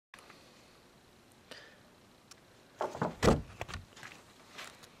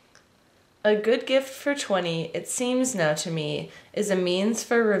A good gift for 20, it seems now to me, is a means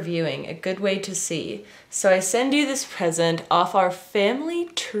for reviewing, a good way to see. So I send you this present off our family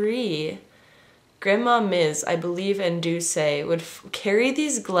tree. Grandma Miz, I believe and do say, would carry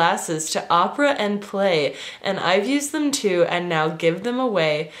these glasses to opera and play, and I've used them too, and now give them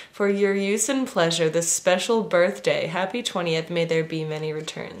away for your use and pleasure this special birthday. Happy 20th, may there be many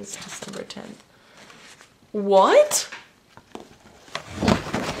returns. December 10th. What?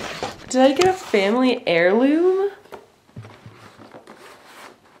 Did I get a family heirloom?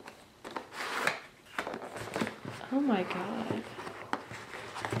 Oh my god.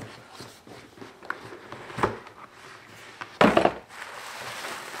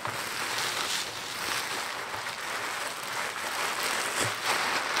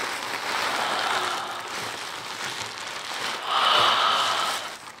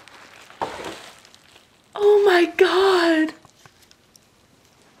 Oh my god!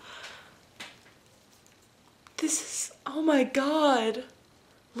 This is, oh my god!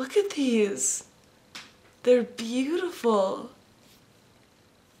 Look at these! They're beautiful!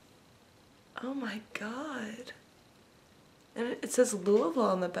 Oh my god. And it says Louisville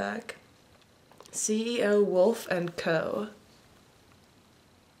on the back. CEO Wolf and Co.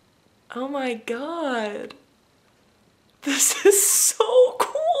 Oh my god. This is so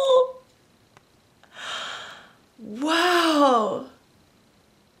cool! Wow!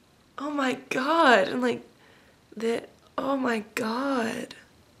 Oh my god, and like, oh my god.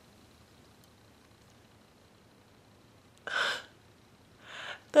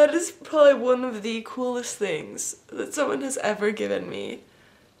 That is probably one of the coolest things that someone has ever given me.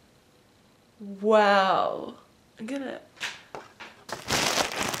 Wow. I'm gonna...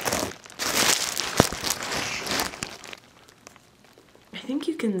 I think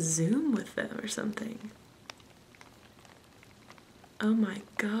you can zoom with them or something. Oh my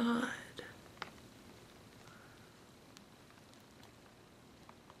god.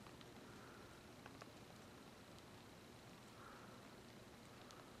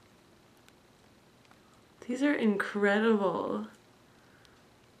 These are incredible.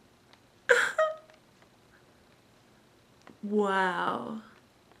 Wow.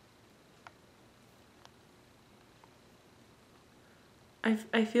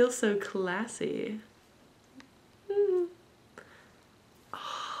 I feel so classy. Oh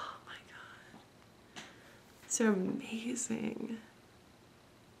my god. These are amazing.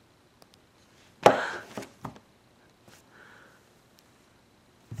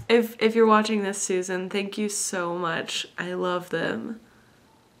 If you're watching this, Susan, thank you so much. I love them.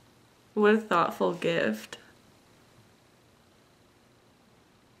 What a thoughtful gift.